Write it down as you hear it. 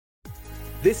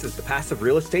This is the Passive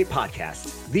Real Estate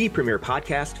Podcast, the premier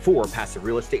podcast for passive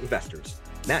real estate investors.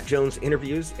 Matt Jones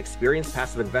interviews experienced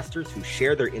passive investors who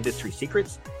share their industry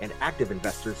secrets and active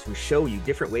investors who show you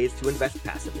different ways to invest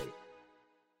passively.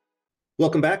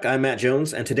 Welcome back. I'm Matt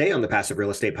Jones, and today on the Passive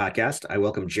Real Estate Podcast, I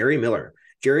welcome Jerry Miller.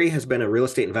 Jerry has been a real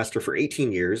estate investor for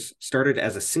 18 years, started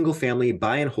as a single-family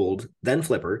buy and hold, then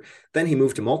flipper. Then he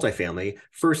moved to multifamily,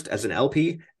 first as an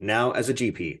LP, now as a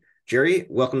GP. Jerry,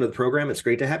 welcome to the program. It's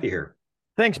great to have you here.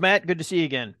 Thanks, Matt. Good to see you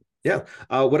again. Yeah.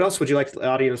 What else would you like the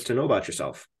audience to know about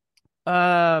yourself?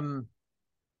 Well,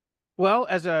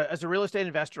 as a real estate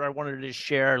investor, I wanted to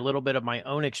share a little bit of my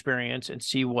own experience and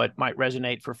see what might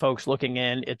resonate for folks looking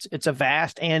in. It's a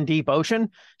vast and deep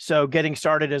ocean, so getting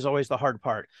started is always the hard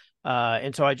part.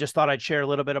 And so I just thought I'd share a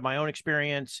little bit of my own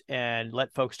experience and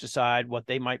let folks decide what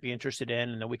they might be interested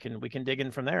in, and then we can dig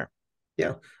in from there.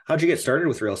 Yeah. How'd you get started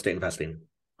with real estate investing?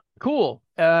 Cool.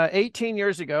 18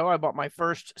 years ago, I bought my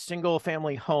first single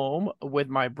family home with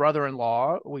my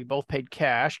brother-in-law. We both paid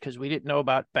cash because we didn't know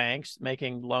about banks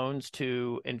making loans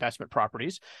to investment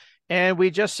properties. And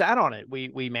we just sat on it.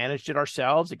 We managed it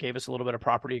ourselves. It gave us a little bit of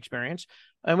property experience.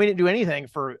 And we didn't do anything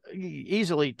for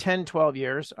easily 10, 12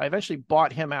 years. I eventually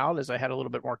bought him out as I had a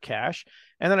little bit more cash.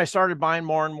 And then I started buying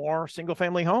more and more single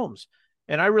family homes.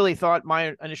 And I really thought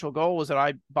my initial goal was that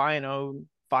I'd buy and own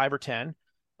 5 or 10.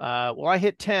 Well, I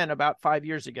hit 10 about 5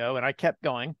 years ago, and I kept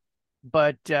going.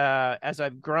 But as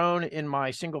I've grown in my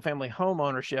single-family home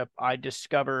ownership, I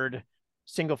discovered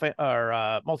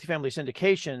multifamily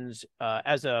syndications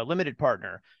as a limited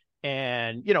partner.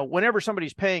 And whenever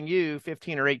somebody's paying you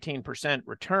 15 or 18%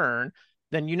 return,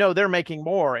 then they're making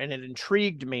more. And it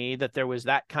intrigued me that there was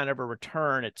that kind of a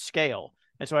return at scale.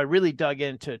 And so I really dug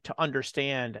into to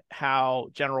understand how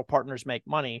general partners make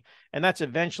money. And that's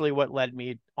eventually what led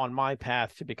me on my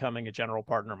path to becoming a general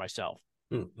partner myself.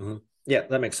 Mm-hmm. Yeah,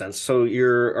 that makes sense. So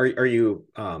are you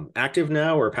active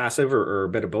now or passive or a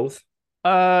bit of both?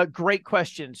 Great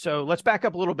question. So let's back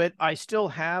up a little bit. I still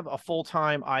have a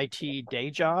full-time IT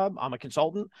day job. I'm a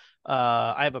consultant.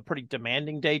 I have a pretty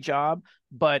demanding day job,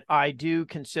 but I do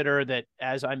consider that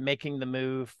as I'm making the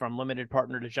move from limited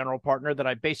partner to general partner, that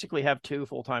I basically have 2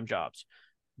 full-time jobs.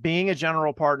 Being a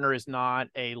general partner is not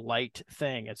a light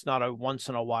thing. It's not a once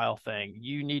in a while thing.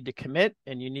 You need to commit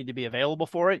and you need to be available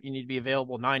for it. You need to be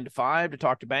available 9 to 5 to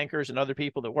talk to bankers and other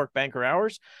people that work banker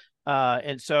hours.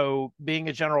 And so being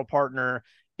a general partner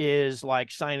is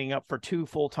like signing up for 2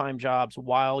 full-time jobs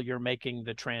while you're making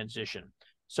the transition.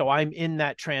 So I'm in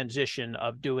that transition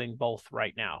of doing both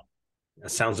right now.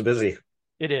 That sounds busy.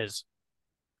 It is.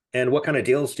 And what kind of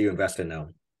deals do you invest in now?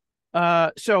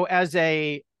 So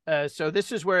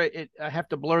this is where I have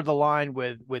to blur the line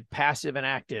with passive and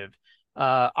active.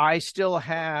 I still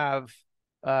have,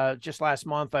 just last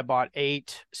month, I bought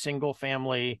 8 single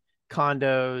family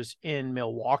condos in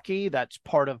Milwaukee. That's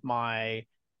part of my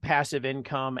passive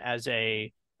income as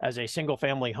a single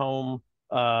family home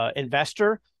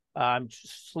investor. I'm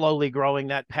slowly growing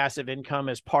that passive income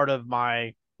as part of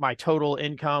my total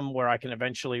income, where I can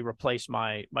eventually replace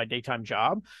my daytime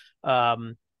job.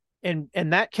 In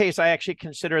that case, I actually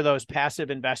consider those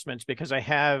passive investments because I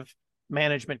have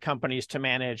management companies to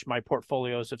manage my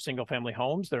portfolios of single family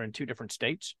homes. They're in 2 different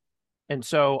states. And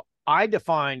so I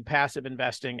define passive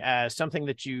investing as something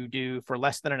that you do for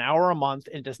less than an hour a month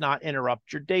and does not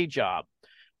interrupt your day job.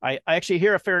 I actually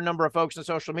hear a fair number of folks on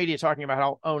social media talking about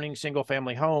how owning single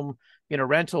family home,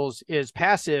 rentals is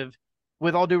passive.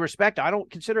 With all due respect, I don't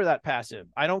consider that passive.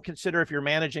 I don't consider if you're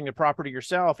managing the property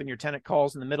yourself and your tenant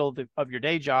calls in the middle of your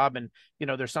day job and,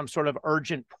 there's some sort of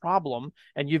urgent problem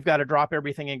and you've got to drop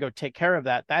everything and go take care of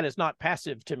that. That is not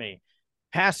passive to me.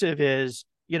 Passive is,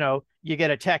 you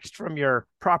get a text from your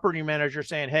property manager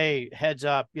saying, "Hey, heads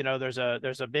up, there's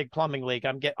a big plumbing leak.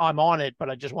 I'm on it, but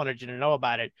I just wanted you to know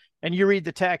about it." And you read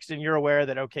the text and you're aware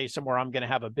that, okay, somewhere I'm going to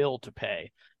have a bill to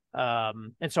pay.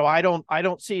 And so I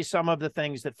don't see some of the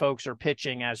things that folks are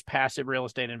pitching as passive real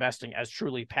estate investing as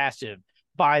truly passive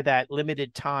by that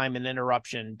limited time and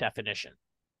interruption definition.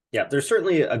 Yeah, there's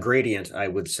certainly a gradient, I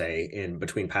would say, in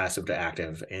between passive to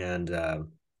active. And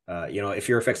if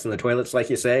you're fixing the toilets, like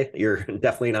you say, you're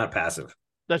definitely not passive.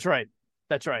 That's right.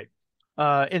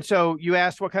 And so you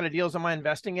asked what kind of deals am I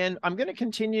investing in? I'm going to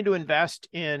continue to invest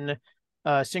in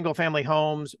single family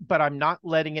homes, but I'm not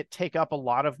letting it take up a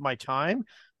lot of my time.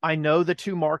 I know the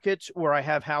 2 markets where I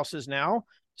have houses now.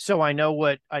 So I know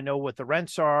what the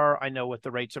rents are. I know what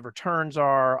the rates of returns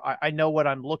are. I know what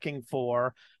I'm looking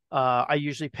for. I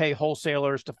usually pay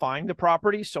wholesalers to find the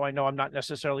property. So I know I'm not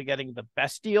necessarily getting the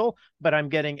best deal, but I'm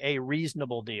getting a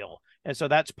reasonable deal. And so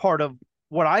that's part of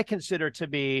what I consider to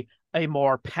be a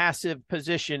more passive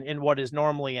position in what is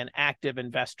normally an active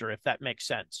investor, if that makes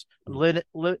sense.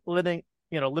 Limiting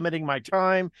my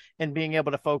time and being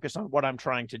able to focus on what I'm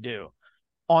trying to do.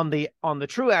 On the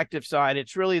true active side,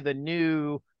 it's really the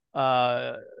new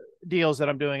deals that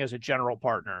I'm doing as a general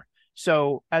partner.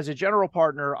 So as a general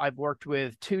partner, I've worked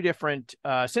with two different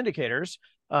syndicators,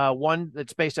 one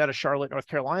that's based out of Charlotte, North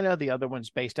Carolina. The other one's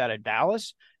based out of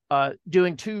Dallas,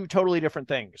 doing two totally different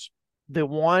things. The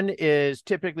one is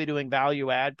typically doing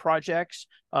value add projects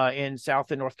in South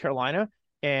and North Carolina,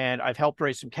 and I've helped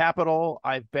raise some capital.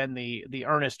 I've been the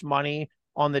earnest money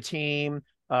on the team.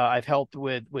 I've helped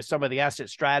with some of the asset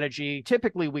strategy.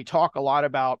 Typically, we talk a lot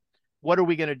about what are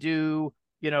we going to do,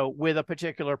 with a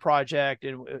particular project,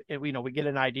 and we get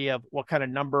an idea of what kind of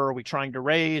number are we trying to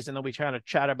raise, and then we kind of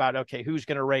chat about, okay, who's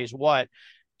going to raise what,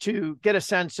 to get a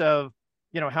sense of,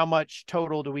 how much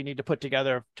total do we need to put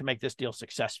together to make this deal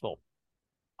successful.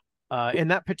 In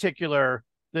that particular,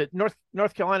 the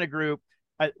North Carolina group,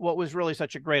 what was really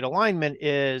such a great alignment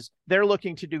is they're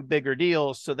looking to do bigger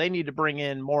deals, so they need to bring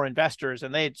in more investors,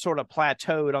 and they had sort of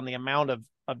plateaued on the amount of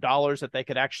dollars that they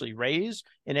could actually raise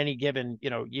in any given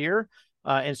year.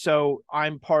 And so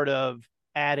I'm part of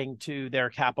adding to their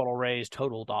capital raise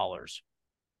total dollars.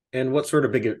 And what sort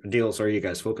of big deals are you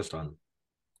guys focused on?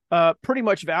 Pretty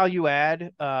much value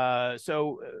add.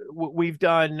 We've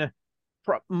done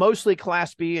mostly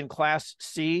Class B and Class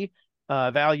C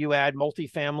value add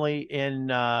multifamily in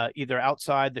either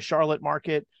outside the Charlotte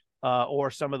market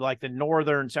or some of like the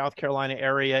northern South Carolina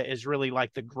area is really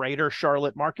like the greater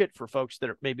Charlotte market for folks that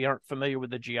maybe aren't familiar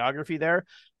with the geography there.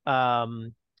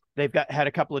 They've had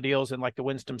a couple of deals in like the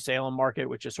Winston-Salem market,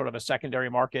 which is sort of a secondary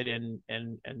market in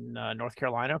North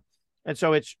Carolina. And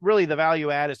so it's really the value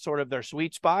add is sort of their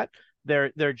sweet spot.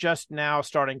 They're just now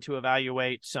starting to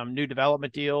evaluate some new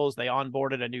development deals. They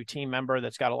onboarded a new team member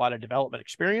that's got a lot of development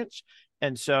experience.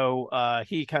 And so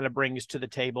he kind of brings to the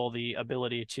table the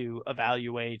ability to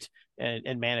evaluate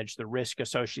and manage the risk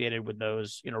associated with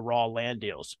those, raw land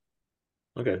deals.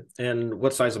 Okay. And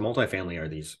what size of multifamily are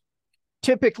these?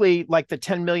 Typically like the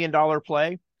 $10 million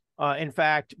play. In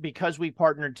fact, because we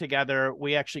partnered together,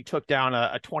 we actually took down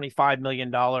a $25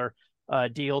 million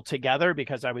deal together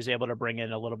because I was able to bring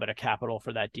in a little bit of capital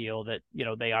for that deal that,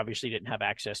 they obviously didn't have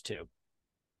access to.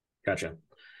 Gotcha.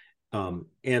 And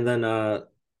then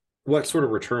what sort of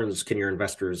returns can your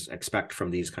investors expect from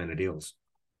these kind of deals?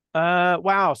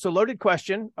 Wow. So loaded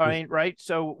question. I mean, right.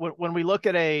 So when we look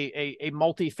at a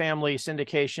multifamily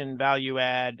syndication value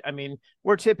add, I mean,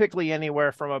 we're typically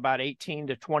anywhere from about 18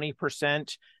 to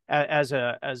 20% as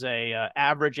a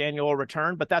average annual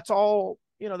return, but that's all,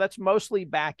 that's mostly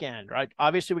back end, right?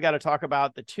 Obviously we got to talk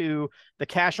about the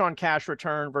cash on cash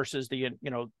return versus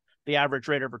the average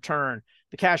rate of return.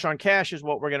 The cash on cash is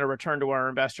what we're going to return to our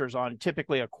investors on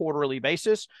typically a quarterly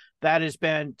basis. That has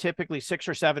been typically 6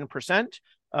 or 7%.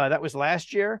 That was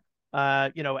last year.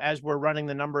 As we're running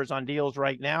the numbers on deals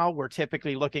right now, we're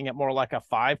typically looking at more like a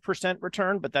 5%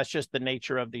 return, but that's just the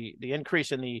nature of the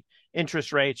increase in the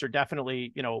interest rates are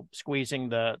definitely, squeezing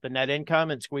the net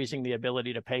income and squeezing the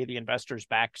ability to pay the investors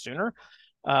back sooner.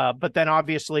 But then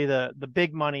obviously the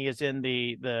big money is in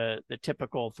the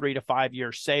typical 3 to 5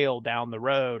 year sale down the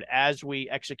road as we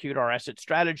execute our asset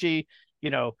strategy,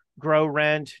 grow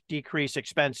rent, decrease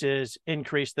expenses,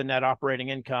 increase the net operating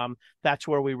income. That's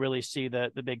where we really see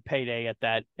the big payday at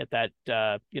that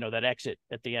that exit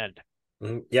at the end.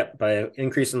 Yep. By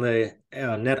increasing the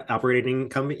net operating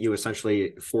income, you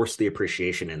essentially force the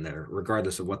appreciation in there,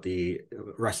 regardless of what the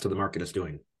rest of the market is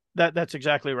doing. That's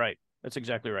exactly right. That's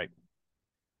exactly right.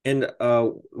 And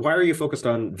why are you focused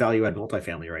on value add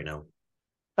multifamily right now?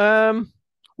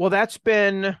 Well, that's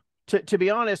been to be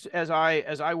honest, as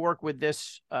I work with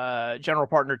this general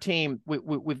partner team,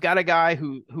 we've got a guy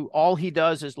who all he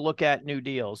does is look at new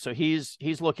deals. So he's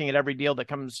looking at every deal that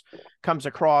comes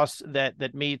across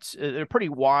that meets pretty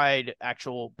wide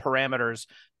actual parameters.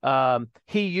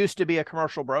 He used to be a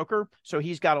commercial broker, so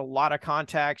he's got a lot of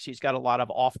contacts. He's got a lot of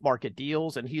off-market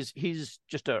deals, and he's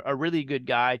just a really good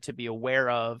guy to be aware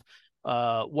of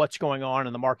what's going on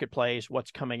in the marketplace,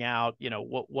 what's coming out,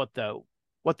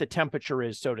 what the temperature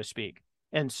is, so to speak.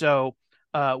 And so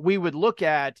we would look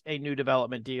at a new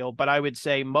development deal, but I would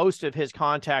say most of his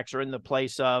contacts are in the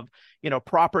place of,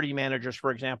 property managers,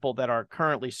 for example, that are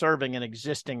currently serving an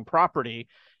existing property.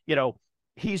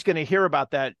 He's going to hear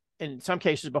about that in some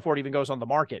cases before it even goes on the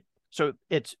market. So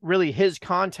it's really his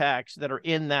contacts that are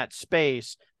in that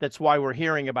space. That's why we're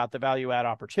hearing about the value add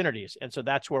opportunities. And so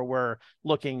that's where we're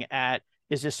looking at,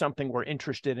 is this something we're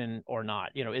interested in or not?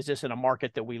 Is this in a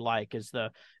market that we like? Is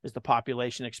the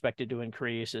population expected to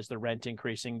increase? Is the rent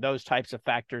increasing? Those types of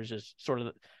factors is sort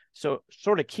of So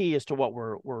sort of key as to what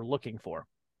we're looking for.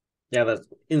 Yeah, that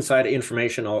inside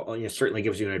information certainly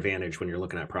gives you an advantage when you're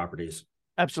looking at properties.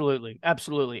 Absolutely.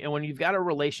 Absolutely. And when you've got a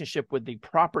relationship with the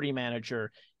property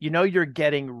manager, you're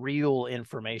getting real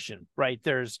information, right?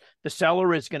 The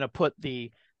seller is going to put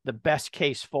the best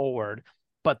case forward,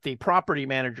 but the property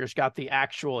manager's got the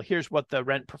actual, here's what the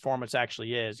rent performance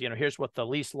actually is, here's what the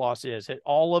lease loss is.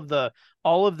 All of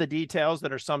the details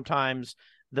that are sometimes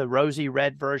the rosy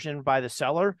red version by the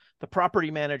seller, the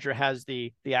property manager has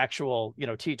the actual,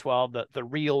 T12, the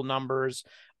real numbers,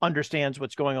 understands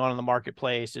what's going on in the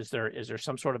marketplace. Is there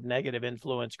some sort of negative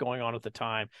influence going on at the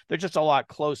time? They're just a lot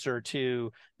closer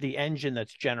to the engine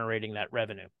that's generating that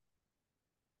revenue.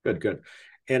 Good.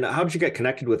 And how did you get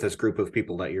connected with this group of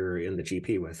people that you're in the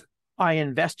GP with? I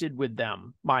invested with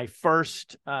them. My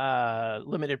first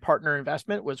limited partner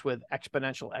investment was with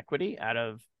Exponential Equity out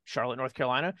of Charlotte, North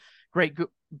Carolina. Great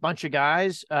bunch of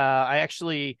guys. I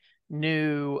actually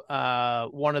knew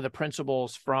one of the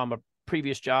principals from a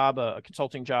previous job, a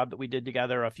consulting job that we did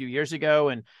together a few years ago.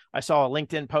 And I saw a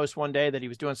LinkedIn post one day that he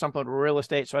was doing something with real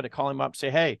estate. So I had to call him up, say,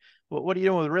 hey, what are you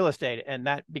doing with real estate? And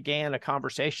that began a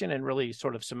conversation and really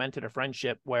sort of cemented a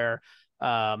friendship where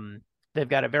they've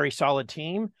got a very solid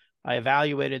team. I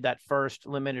evaluated that first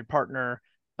limited partner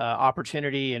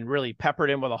opportunity and really peppered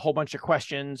him with a whole bunch of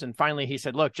questions. And finally he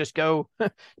said, look, just go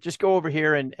over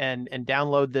here and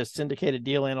download this syndicated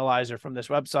deal analyzer from this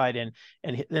website.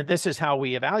 And this is how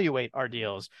we evaluate our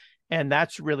deals. And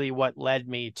that's really what led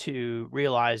me to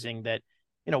realizing that,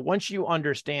 once you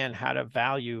understand how to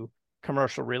value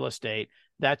commercial real estate,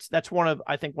 that's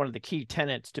I think one of the key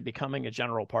tenets to becoming a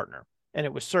general partner. And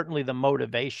it was certainly the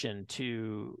motivation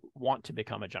to want to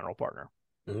become a general partner.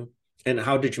 Mm-hmm. And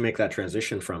how did you make that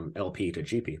transition from LP to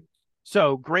GP?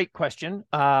 So great question.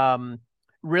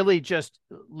 Really just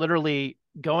literally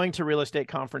going to real estate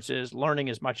conferences, learning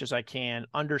as much as I can,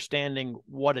 understanding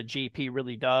what a GP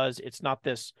really does. It's not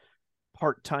this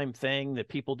part-time thing that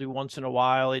people do once in a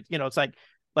while. It's like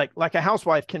a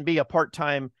housewife can be a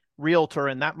part-time realtor,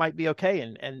 and that might be okay.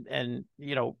 And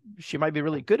she might be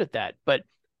really good at that, but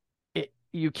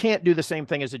you can't do the same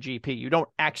thing as a GP. You don't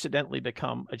accidentally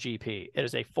become a GP. It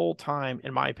is a full-time,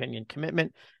 in my opinion,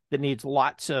 commitment that needs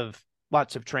lots of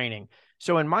training.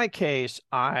 So in my case,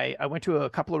 I went to a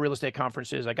couple of real estate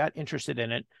conferences. I got interested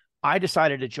in it. I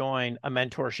decided to join a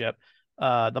mentorship,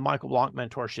 the Michael Blanc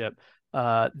mentorship,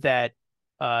 that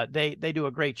they do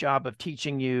a great job of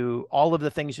teaching you all of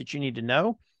the things that you need to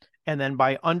know. And then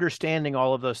by understanding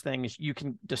all of those things, you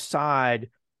can decide,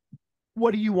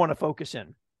 what do you want to focus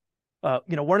in?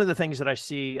 One of the things that I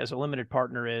see as a limited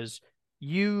partner is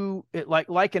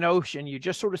like an ocean, you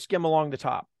just sort of skim along the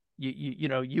top.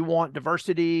 You want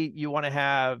diversity. You want to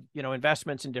have,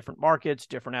 investments in different markets,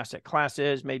 different asset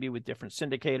classes, maybe with different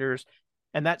syndicators.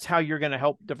 And that's how you're going to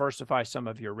help diversify some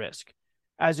of your risk.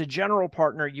 As a general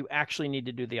partner, you actually need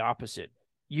to do the opposite.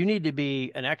 You need to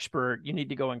be an expert. You need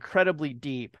to go incredibly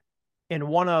deep in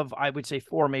one of, I would say,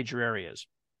 4 major areas: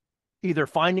 either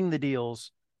finding the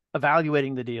deals,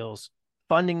 evaluating the deals,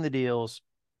 funding the deals,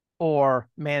 or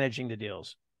managing the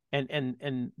deals.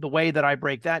 And the way that I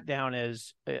break that down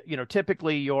is,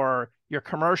 typically your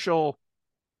commercial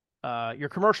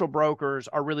brokers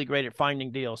are really great at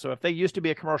finding deals. So if they used to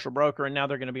be a commercial broker and now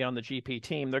they're going to be on the GP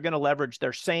team, they're going to leverage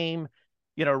their same,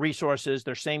 resources,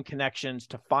 their same connections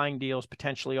to find deals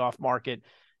potentially off market.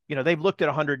 They've looked at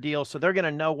 100 deals, so they're going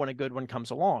to know when a good one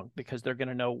comes along, because they're going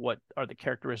to know what are the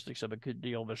characteristics of a good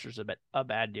deal versus a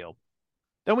bad deal.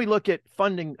 Then we look at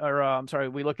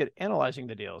we look at analyzing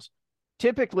the deals.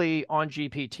 Typically on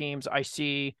GP teams, I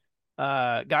see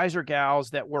guys or gals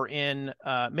that were in,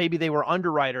 maybe they were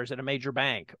underwriters at a major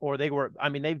bank, or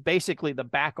they've basically the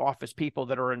back office people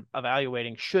that are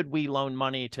evaluating, should we loan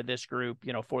money to this group,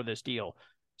 for this deal?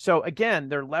 So again,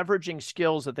 they're leveraging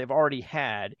skills that they've already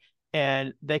had,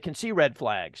 and they can see red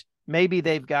flags. Maybe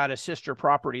they've got a sister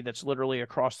property that's literally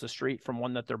across the street from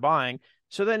one that they're buying.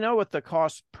 So they know what the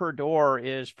cost per door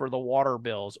is for the water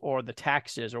bills or the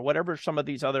taxes or whatever, some of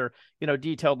these other,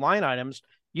 detailed line items.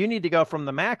 You need to go from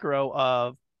the macro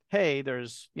of, hey,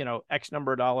 there's, X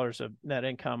number of dollars of net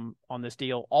income on this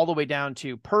deal, all the way down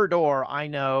to per door. I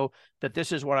know that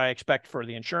this is what I expect for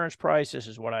the insurance price. This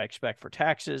is what I expect for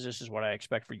taxes. This is what I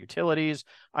expect for utilities.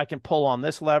 I can pull on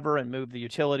this lever and move the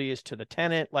utilities to the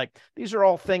tenant. Like, these are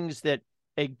all things that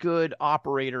a good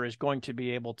operator is going to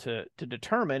be able to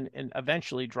determine and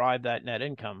eventually drive that net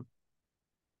income.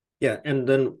 Yeah. And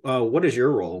then what is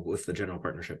your role with the general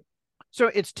partnership? So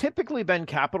it's typically been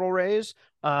capital raise.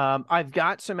 I've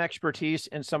got some expertise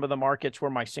in some of the markets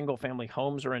where my single family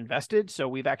homes are invested. So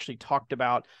we've actually talked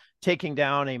about taking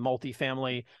down a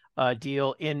multifamily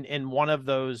deal in one of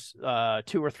those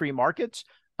 2 or 3 markets.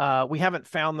 We haven't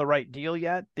found the right deal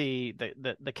yet. The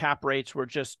cap rates were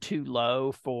just too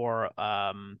low for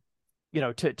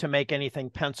to make anything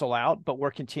pencil out, but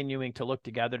we're continuing to look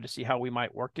together to see how we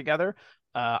might work together.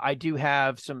 I do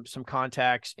have some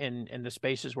contacts in the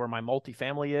spaces where my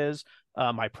multifamily is.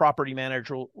 My property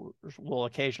manager will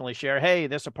occasionally share, hey,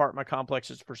 this apartment complex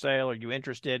is for sale. Are you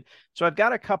interested? So I've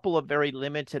got a couple of very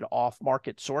limited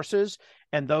off-market sources,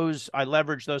 and those I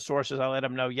leverage those sources. I let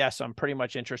them know, yes, I'm pretty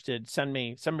much interested. Send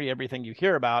me everything you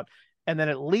hear about. And then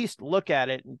at least look at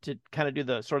it to kind of do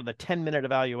the sort of the 10-minute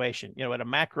evaluation. At a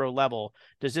macro level,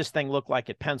 does this thing look like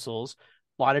it pencils?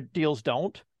 A lot of deals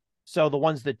don't. So the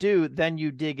ones that do, then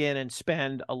you dig in and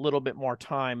spend a little bit more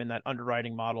time in that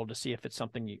underwriting model to see if it's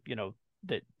something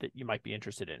that you might be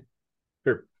interested in.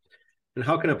 Sure. And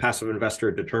how can a passive investor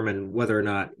determine whether or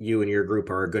not you and your group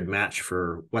are a good match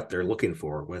for what they're looking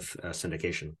for with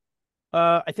syndication?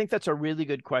 I think that's a really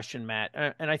good question, Matt.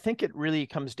 And I think it really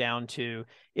comes down to,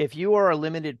 if you are a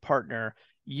limited partner,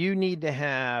 you need to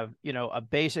have, a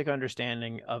basic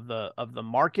understanding of the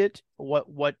market,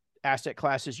 what asset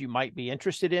classes you might be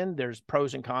interested in. There's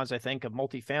pros and cons, I think, of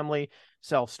multifamily,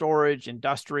 self-storage,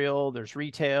 industrial, there's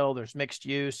retail, there's mixed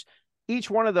use. Each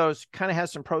one of those kind of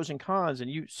has some pros and cons, and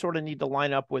you sort of need to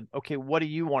line up with, okay, what do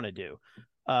you want to do?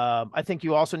 I think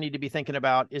you also need to be thinking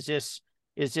about, is this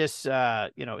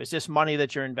money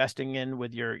that you're investing in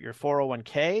with your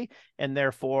 401k, and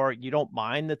therefore you don't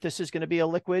mind that this is going to be a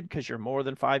liquid because you're more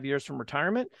than 5 years from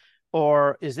retirement?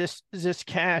 Or is this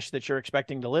cash that you're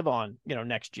expecting to live on,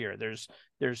 next year? There's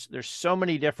so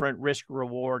many different risk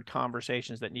reward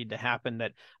conversations that need to happen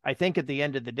that I think at the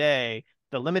end of the day,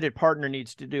 the limited partner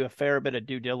needs to do a fair bit of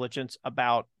due diligence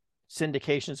about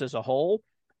syndications as a whole.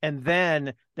 And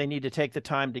then they need to take the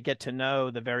time to get to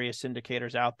know the various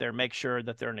syndicators out there, make sure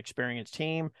that they're an experienced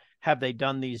team. Have they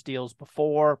done these deals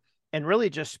before? And really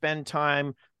just spend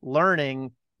time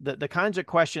learning the kinds of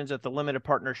questions that the limited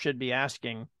partner should be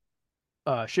asking,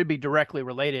 should be directly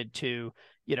related to,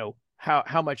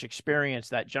 how much experience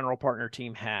that general partner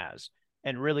team has.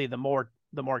 And really the more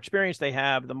experience they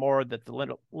have, the more that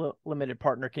the limited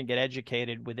partner can get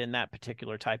educated within that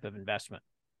particular type of investment.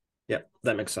 Yeah,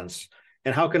 that makes sense.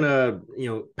 And how can a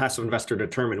passive investor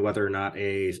determine whether or not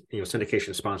a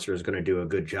syndication sponsor is going to do a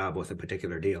good job with a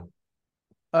particular deal?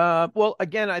 Well,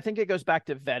 again, I think it goes back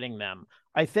to vetting them.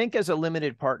 I think as a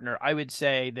limited partner, I would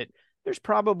say that there's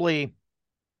probably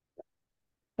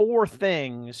four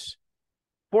things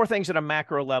at a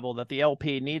macro level that the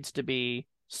LP needs to be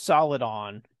solid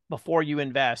on before you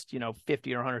invest,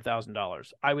 $50,000 or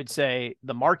 $100,000. I would say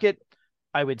the market.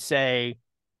 I would say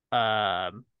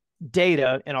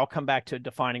data, and I'll come back to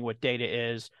defining what data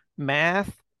is,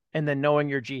 math, and then knowing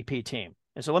your GP team.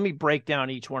 And so let me break down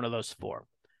each one of those four.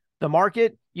 The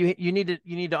market, you need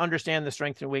to understand the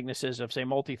strengths and weaknesses of, say,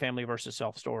 multifamily versus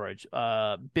self-storage,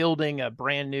 building a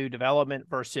brand new development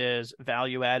versus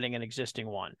value adding an existing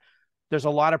one. There's a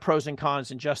lot of pros and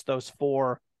cons in just those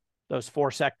four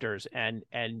sectors, and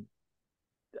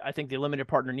I think the limited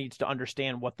partner needs to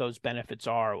understand what those benefits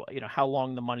are, how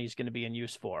long the money is going to be in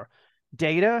use for.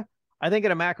 Data, I think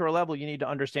at a macro level, you need to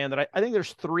understand that I think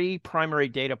there's 3 primary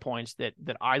data points that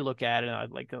I look at, and I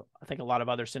think a lot of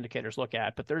other syndicators look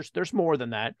at, but there's more than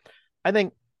that. I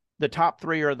think the top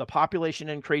 3 are the population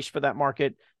increase for that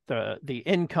market, the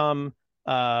income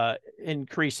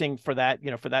increasing for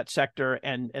that sector,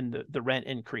 and the rent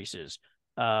increases.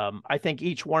 I think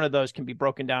each one of those can be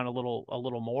broken down a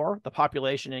little more. The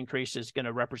population increase is going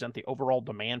to represent the overall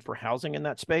demand for housing in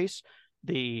that space.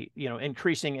 The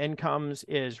increasing incomes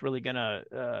is really going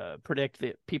to predict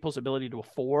the people's ability to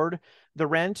afford the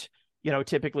rent.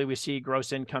 Typically we see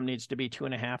gross income needs to be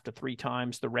 2.5 to 3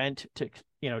 times the rent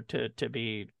to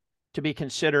be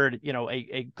considered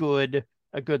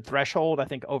a good threshold. I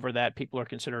think over that, people are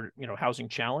considered housing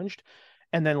challenged.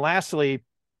 And then lastly,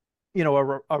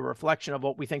 a reflection of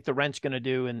what we think the rent's going to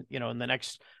do in the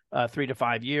next 3 to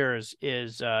 5 years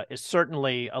is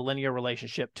certainly a linear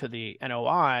relationship to the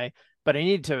NOI. But I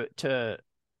need to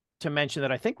mention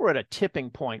that I think we're at a tipping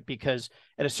point, because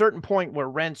at a certain point where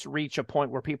rents reach a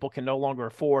point where people can no longer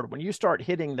afford, when you start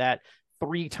hitting that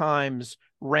 3 times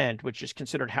rent, which is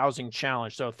considered housing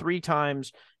challenge, so 3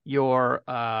 times your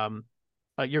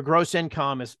gross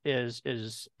income is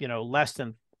less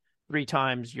than 3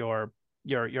 times your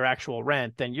actual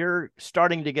rent, then you're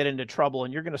starting to get into trouble,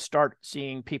 and you're going to start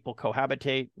seeing people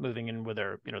cohabitate, moving in with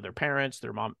their parents,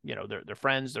 their mom, their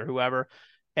friends, their whoever.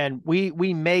 And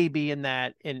we may be in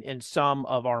that in some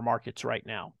of our markets right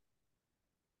now.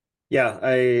 Yeah,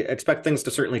 I expect things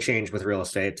to certainly change with real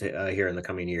estate here in the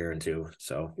coming year and two.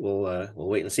 So we'll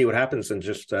wait and see what happens and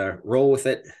just roll with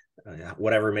it,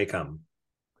 whatever may come.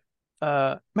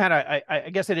 Matt, I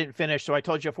guess I didn't finish. So I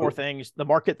told you four things: the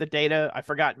market, the data. I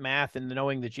forgot math and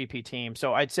knowing the GP team.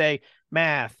 So I'd say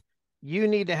math. You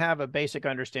need to have a basic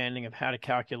understanding of how to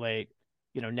calculate,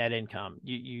 net income.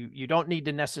 You don't need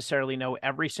to necessarily know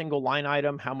every single line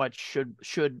item. How much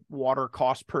should water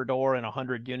cost per door in a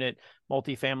 100-unit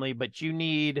multifamily? But you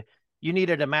need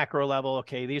at a macro level.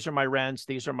 Okay, these are my rents.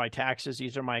 These are my taxes.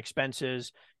 These are my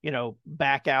expenses.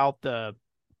 Back out the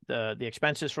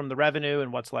expenses from the revenue,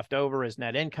 and what's left over is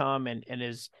net income. And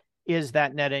is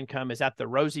that net income, is that the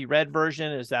rosy red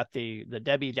version? Is that the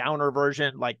Debbie Downer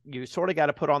version? Like, you sort of got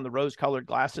to put on the rose colored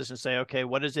glasses and say, okay,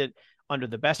 what is it under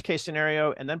the best case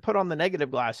scenario? And then put on the negative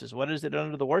glasses. What is it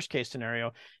under the worst case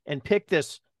scenario? And pick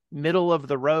this middle of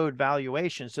the road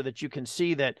valuation so that you can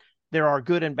see that there are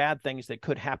good and bad things that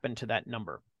could happen to that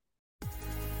number.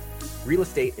 Real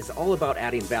estate is all about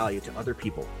adding value to other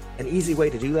people. An easy way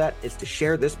to do that is to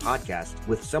share this podcast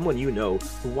with someone you know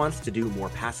who wants to do more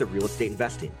passive real estate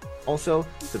investing. Also,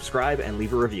 subscribe and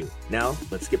leave a review. Now,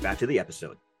 let's get back to the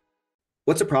episode.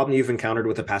 What's a problem you've encountered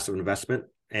with a passive investment,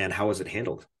 and how was it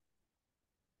handled?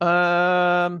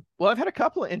 Well, I've had a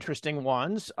couple of interesting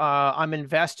ones. I'm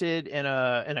invested in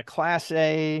a Class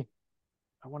A.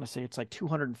 I want to say it's like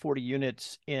 240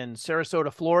 units in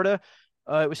Sarasota, Florida.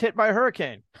 It was hit by a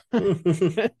hurricane.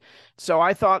 So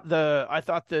I thought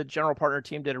the general partner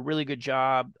team did a really good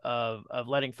job of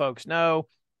letting folks know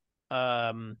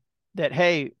that,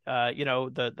 hey,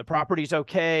 the property's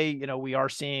okay. We are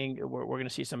seeing, we're going to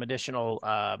see some additional,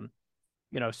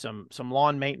 some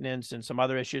lawn maintenance and some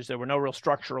other issues. There were no real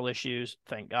structural issues,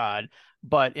 thank God.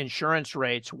 But insurance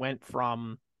rates went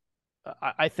from,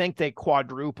 I think they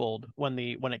quadrupled when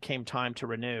it came time to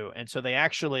renew, and so they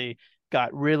actually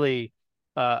got really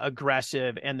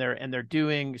aggressive, and they're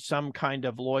doing some kind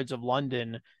of Lloyd's of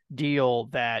London deal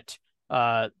that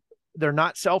they're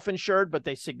not self-insured, but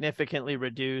they significantly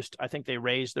reduced. I think they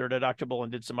raised their deductible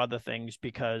and did some other things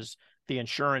because the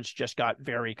insurance just got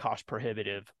very cost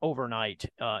prohibitive overnight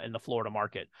in the Florida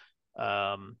market.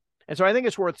 And so I think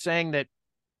it's worth saying that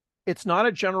it's not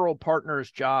a general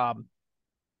partner's job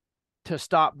to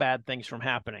stop bad things from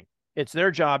happening. It's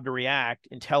their job to react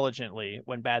intelligently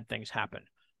when bad things happen.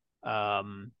 I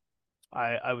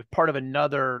was part of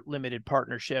another limited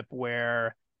partnership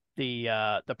where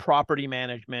the property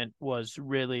management was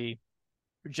really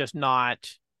just not,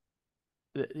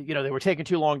 they were taking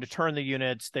too long to turn the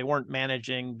units. They weren't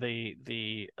managing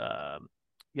the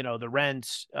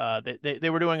rents. They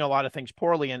were doing a lot of things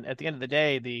poorly. And at the end of the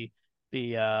day,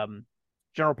 the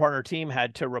general partner team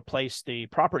had to replace the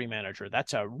property manager.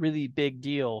 That's a really big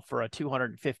deal for a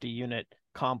 250 unit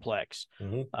complex.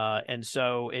 Mm-hmm. And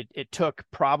so it took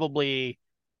probably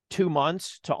 2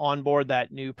 months to onboard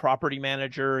that new property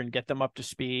manager and get them up to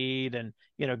speed, and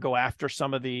go after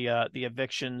some of the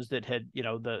evictions that had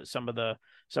some of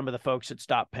the folks had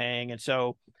stopped paying. And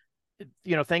so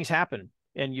things happen,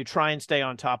 and you try and stay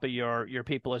on top of your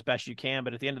people as best you can,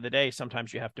 but at the end of the day,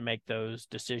 sometimes you have to make those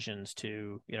decisions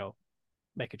to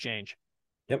make a change.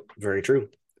 Yep, very true.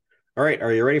 All right,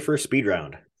 are you ready for a speed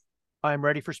round? I'm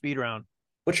ready for speed round.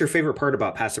 What's your favorite part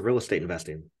about passive real estate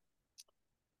investing?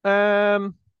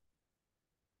 Well,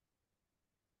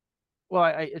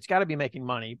 it's got to be making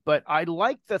money, but I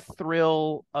like the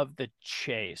thrill of the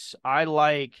chase. I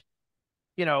like,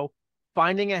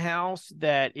 finding a house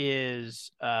that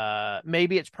is,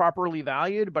 maybe it's properly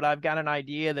valued, but I've got an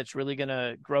idea that's really going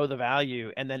to grow the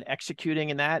value, and then executing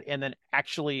in that, and then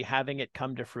actually having it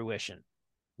come to fruition.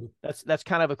 That's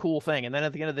kind of a cool thing. And then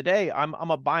at the end of the day, I'm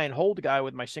a buy and hold guy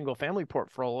with my single family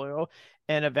portfolio,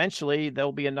 and eventually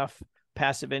there'll be enough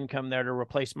passive income there to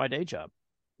replace my day job.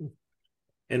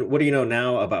 And what do you know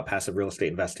now about passive real estate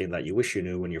investing that you wish you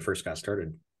knew when you first got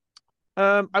started?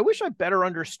 I wish I better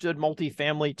understood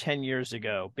multifamily 10 years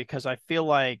ago, because I feel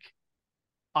like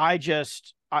I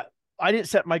didn't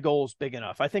set my goals big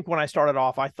enough. I think when I started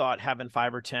off, I thought having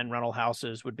 5 or 10 rental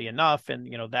houses would be enough.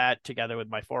 And, that together with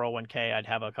my 401k, I'd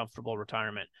have a comfortable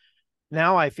retirement.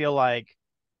 Now I feel like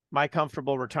my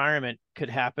comfortable retirement could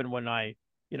happen when I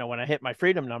hit my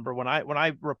freedom number, when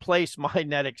I replace my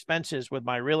net expenses with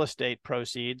my real estate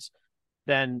proceeds,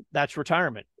 then that's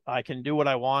retirement. I can do what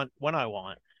I want when I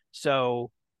want.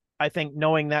 So I think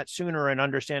knowing that sooner and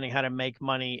understanding how to make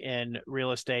money in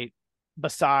real estate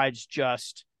besides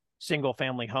just single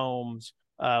family homes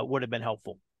would have been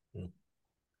helpful.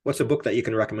 What's a book that you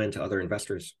can recommend to other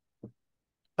investors?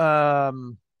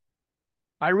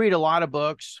 I read a lot of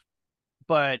books,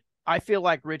 but I feel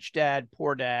like Rich Dad,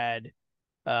 Poor Dad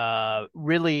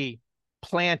really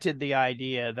planted the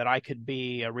idea that I could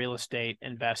be a real estate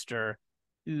investor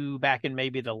back in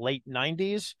maybe the late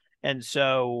 90s. And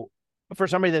so for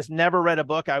somebody that's never read a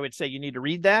book, I would say you need to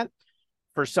read that.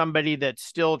 For somebody that's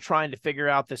still trying to figure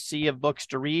out the sea of books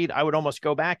to read, I would almost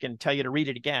go back and tell you to read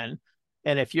it again.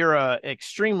 And if you're an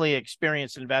extremely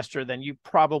experienced investor, then you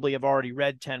probably have already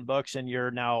read 10 books and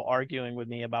you're now arguing with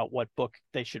me about what book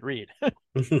they should read.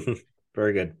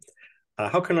 Very good.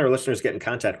 How can our listeners get in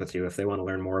contact with you if they want to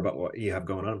learn more about what you have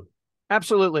going on?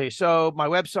 Absolutely. So my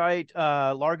website,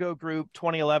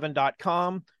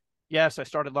 largogroup2011.com. Yes, I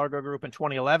started Largo Group in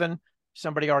 2011.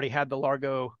 Somebody already had the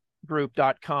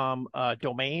largogroup.com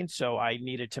domain, so I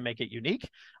needed to make it unique.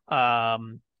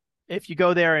 If you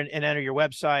go there and enter your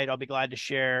website, I'll be glad to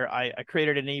share. I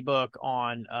created an ebook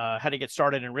on how to get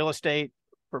started in real estate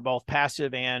for both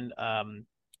passive and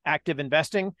active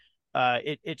investing.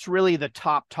 It's really the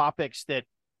top topics that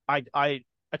I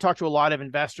talk to a lot of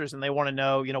investors, and they want to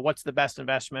know, what's the best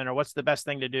investment or what's the best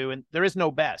thing to do. And there is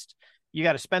no best. You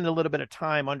got to spend a little bit of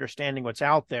time understanding what's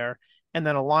out there and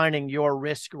then aligning your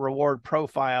risk reward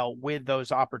profile with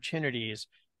those opportunities,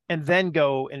 and then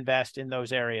go invest in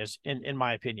those areas, in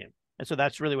my opinion. And so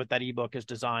that's really what that ebook is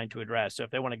designed to address. So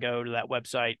if they want to go to that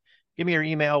website, give me your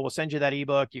email. We'll send you that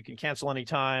ebook. You can cancel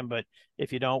anytime, but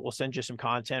if you don't, we'll send you some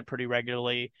content pretty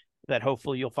regularly that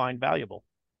hopefully you'll find valuable.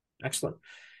 Excellent.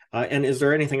 And is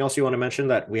there anything else you want to mention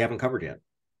that we haven't covered yet?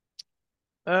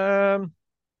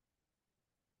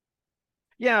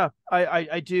 Yeah,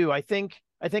 I do. I think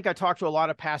I talk to a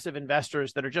lot of passive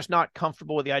investors that are just not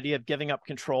comfortable with the idea of giving up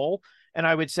control. And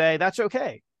I would say that's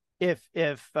okay. If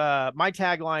my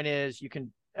tagline is, you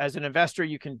can, as an investor,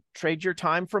 you can trade your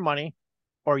time for money,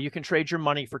 or you can trade your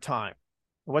money for time.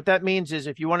 What that means is,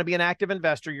 if you want to be an active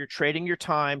investor, you're trading your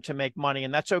time to make money,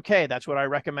 and that's okay. That's what I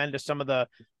recommend to some of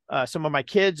my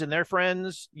kids and their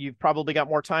friends. You've probably got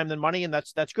more time than money, and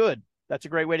that's good. That's a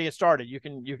great way to get started. You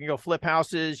can go flip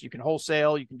houses, you can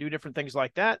wholesale, you can do different things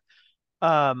like that.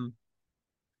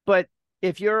 But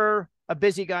if you're a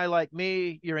busy guy like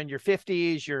me, you're in your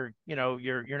 50s, you're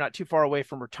not too far away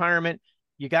from retirement,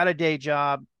 you got a day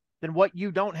job, then what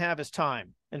you don't have is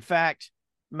time. In fact,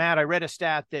 Matt, I read a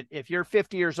stat that if you're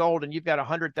 50 years old and you've got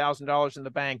 $100,000 in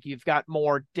the bank, you've got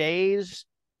more dollars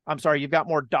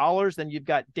than you've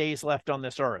got days left on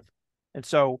this earth. And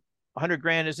so 100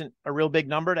 grand isn't a real big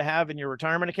number to have in your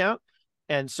retirement account.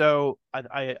 And so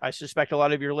I suspect a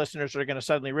lot of your listeners are going to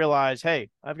suddenly realize, hey,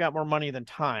 I've got more money than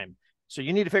time. So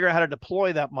you need to figure out how to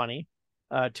deploy that money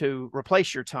to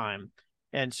replace your time.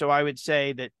 And so I would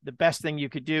say that the best thing you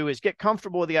could do is get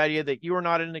comfortable with the idea that you are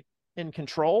not in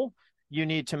control. You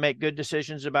need to make good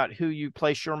decisions about who you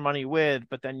place your money with,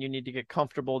 but then you need to get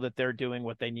comfortable that they're doing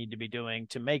what they need to be doing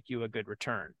to make you a good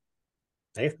return.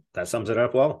 Hey, that sums it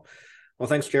up well. Well,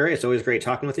 thanks, Jerry. It's always great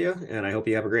talking with you, and I hope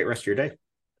you have a great rest of your day.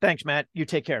 Thanks, Matt. You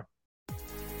take care.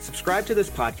 Subscribe to this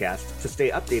podcast to stay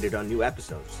updated on new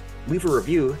episodes. Leave a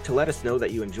review to let us know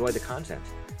that you enjoy the content.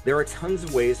 There are tons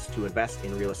of ways to invest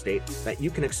in real estate that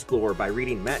you can explore by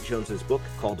reading Matt Jones's book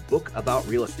called Book About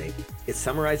Real Estate. It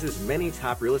summarizes many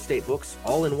top real estate books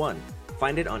all in one.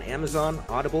 Find it on Amazon,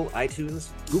 Audible, iTunes,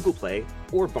 Google Play,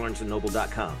 or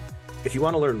barnesandnoble.com. If you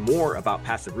want to learn more about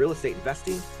passive real estate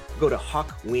investing, go to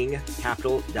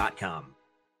hawkwingcapital.com.